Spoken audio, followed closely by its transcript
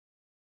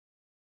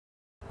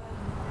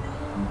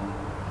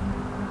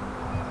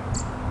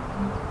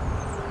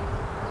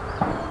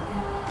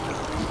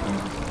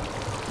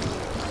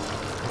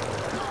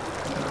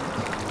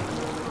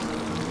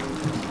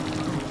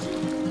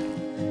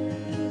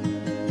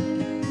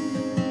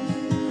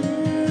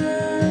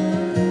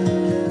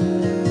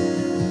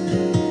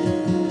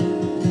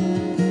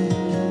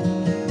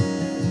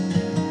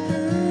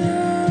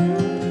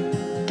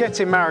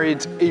Getting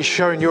married is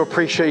showing your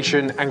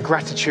appreciation and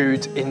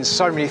gratitude in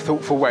so many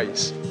thoughtful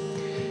ways.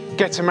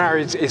 Getting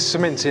married is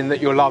cementing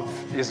that your love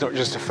is not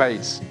just a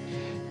phase.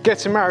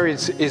 Getting married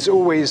is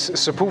always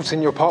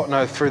supporting your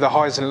partner through the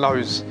highs and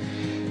lows.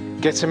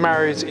 Getting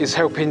married is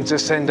helping to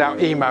send out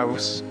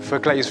emails for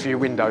glaze for your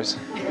windows.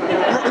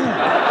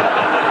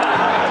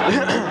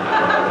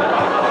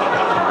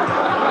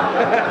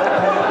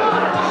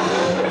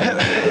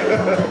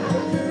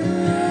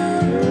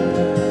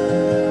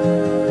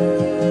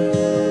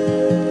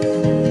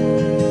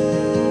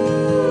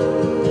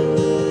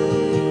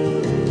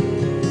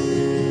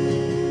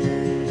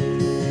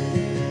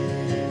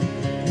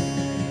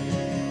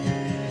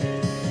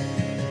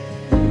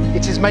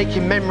 It is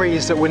making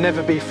memories that will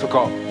never be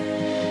forgot.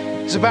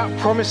 It's about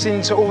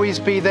promising to always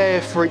be there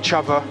for each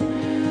other,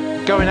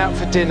 going out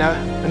for dinner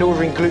and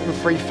ordering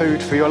gluten-free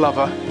food for your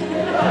lover.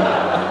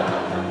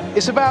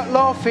 It's about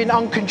laughing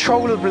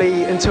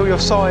uncontrollably until your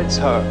sides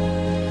hurt,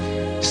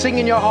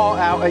 singing your heart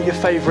out at your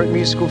favourite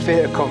musical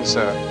theatre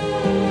concert.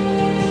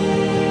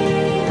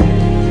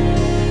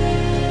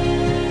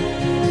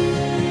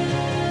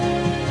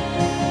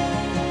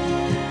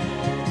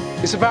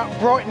 It's about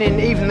brightening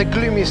even the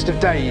gloomiest of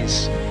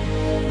days,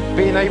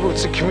 being able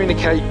to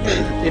communicate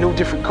in all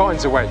different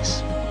kinds of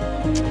ways.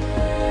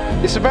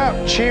 It's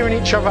about cheering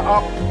each other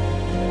up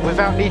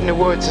without needing a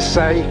word to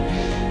say.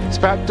 It's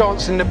about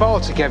dancing in the bar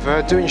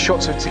together, doing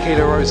shots of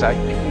tequila rosé.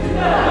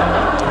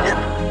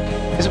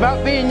 It's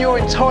about being your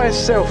entire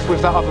self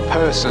with that other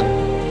person,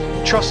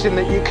 trusting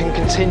that you can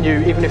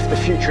continue even if the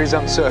future is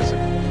uncertain.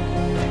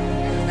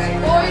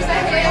 Boys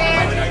are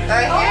here!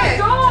 They're here!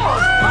 Oh,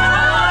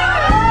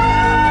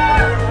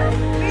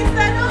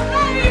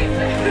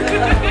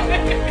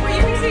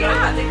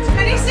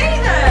 can you see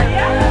them?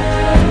 Yeah.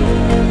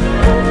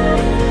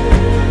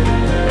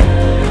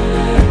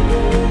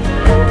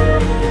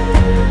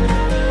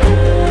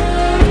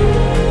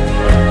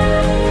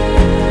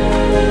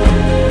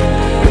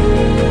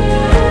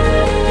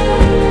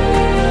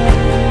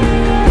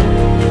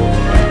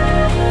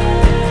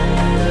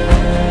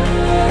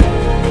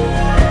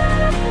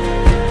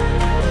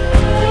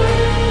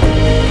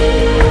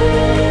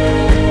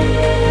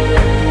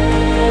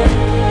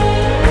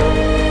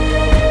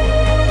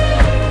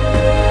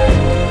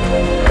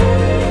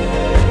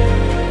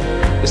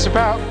 It's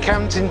about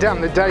counting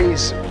down the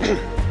days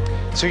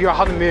to your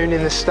honeymoon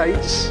in the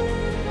States,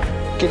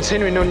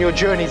 continuing on your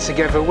journey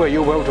together where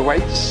your world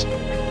awaits.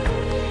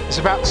 It's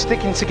about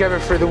sticking together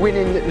through the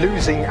winning,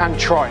 losing and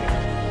trying,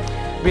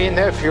 being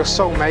there for your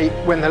soulmate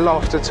when the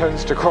laughter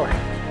turns to crying.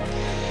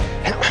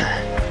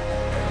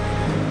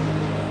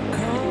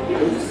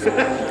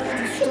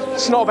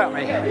 It's not about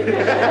me.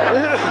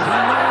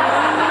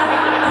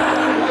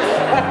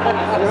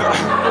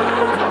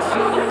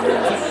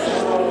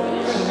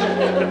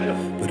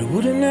 But I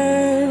wouldn't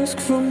ask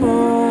for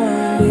more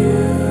than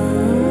you.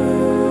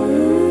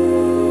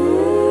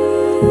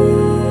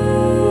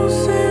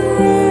 Say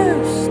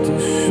rest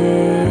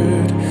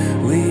assured,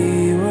 we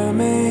were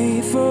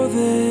made for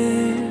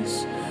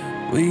this.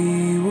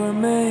 We were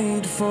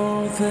made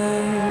for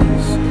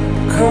this.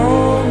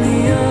 Call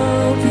me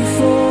up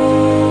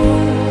before,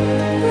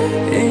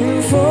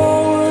 in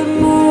forward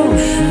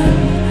motion,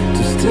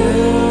 to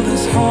still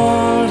this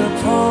heart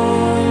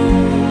upon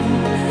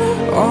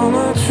all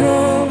my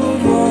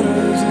troubled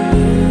waters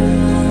anew.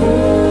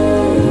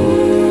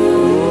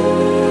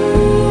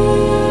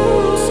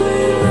 Say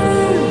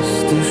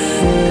rest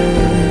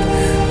assured,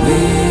 we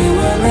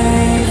were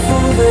made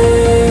for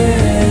this.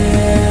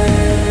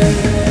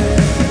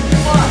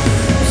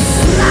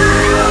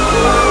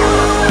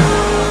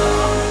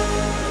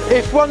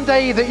 If one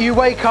day that you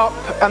wake up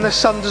and the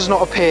sun does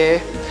not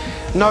appear,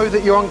 know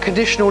that your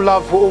unconditional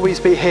love will always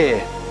be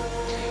here.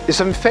 It's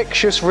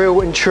infectious,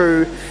 real and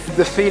true,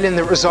 the feeling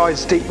that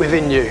resides deep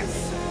within you.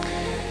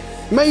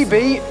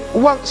 Maybe,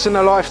 once in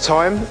a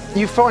lifetime,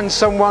 you find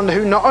someone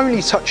who not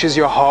only touches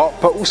your heart,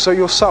 but also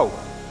your soul.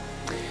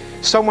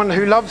 Someone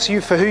who loves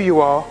you for who you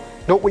are,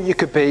 not what you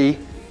could be,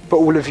 but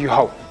all of you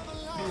whole.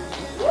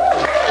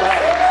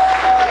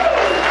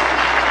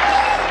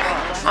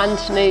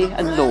 Anthony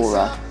and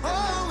Laura,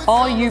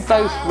 are you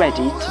both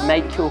ready to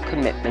make your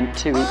commitment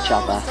to each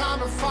other?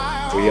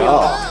 We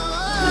are.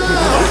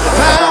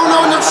 Pound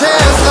on your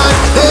chest like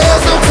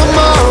there's no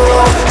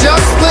tomorrow.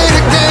 Just play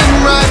the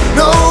game right,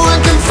 no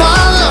one can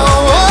follow.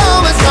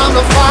 Oh, it's time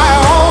to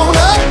fire on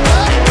up.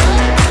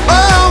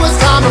 Oh, it's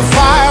time to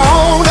fire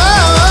on up.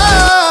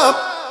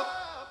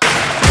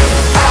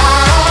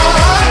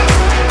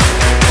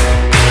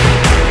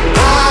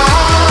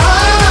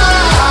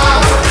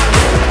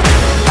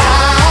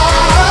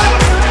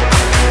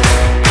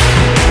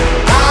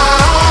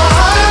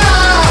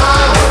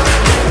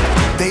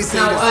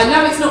 Now, I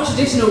know it's not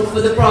traditional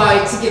for the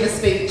bride to give a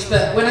speech,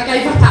 but when I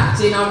gave up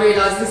acting, I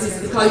realised this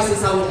is the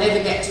closest I would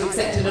ever get to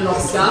accepting an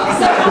Oscar.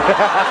 Everything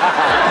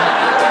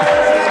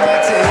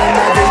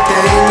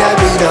that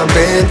we done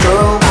been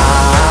through.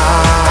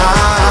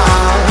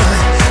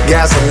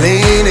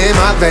 Gasoline in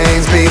my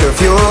veins, be the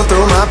fuel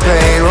through my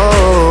pain.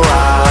 Oh,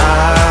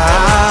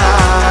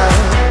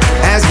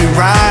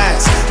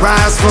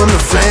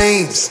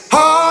 flames.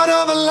 Heart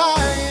of a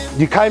lion.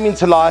 You came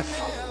into life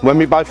when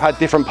we both had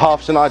different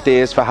paths and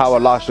ideas for how our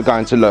lives were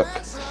going to look.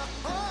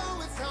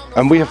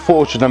 And we have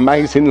forged an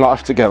amazing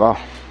life together,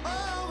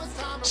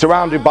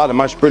 surrounded by the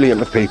most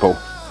brilliant of people.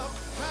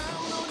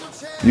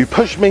 You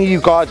push me,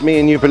 you guide me,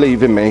 and you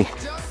believe in me.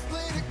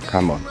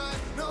 Come on.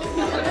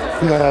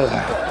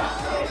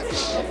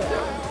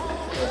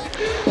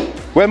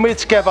 When we're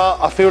together,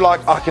 I feel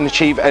like I can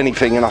achieve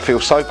anything, and I feel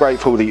so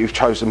grateful that you've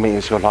chosen me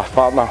as your life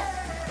partner.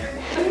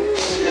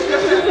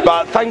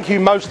 But thank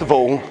you most of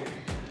all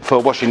for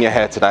washing your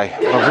hair today.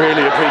 I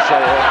really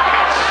appreciate it.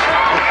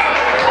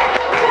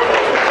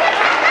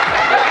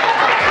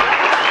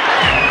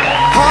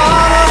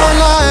 Heart of a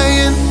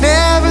lion,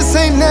 never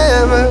say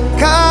never.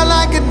 Cut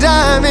like a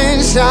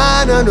diamond,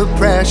 shine under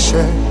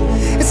pressure.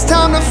 It's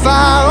time to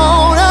fire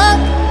on up.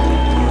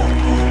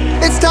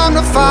 It's time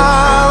to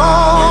fire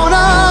on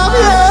up,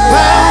 yeah.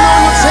 Pound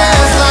on your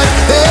chest like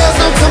there's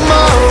no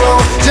tomorrow.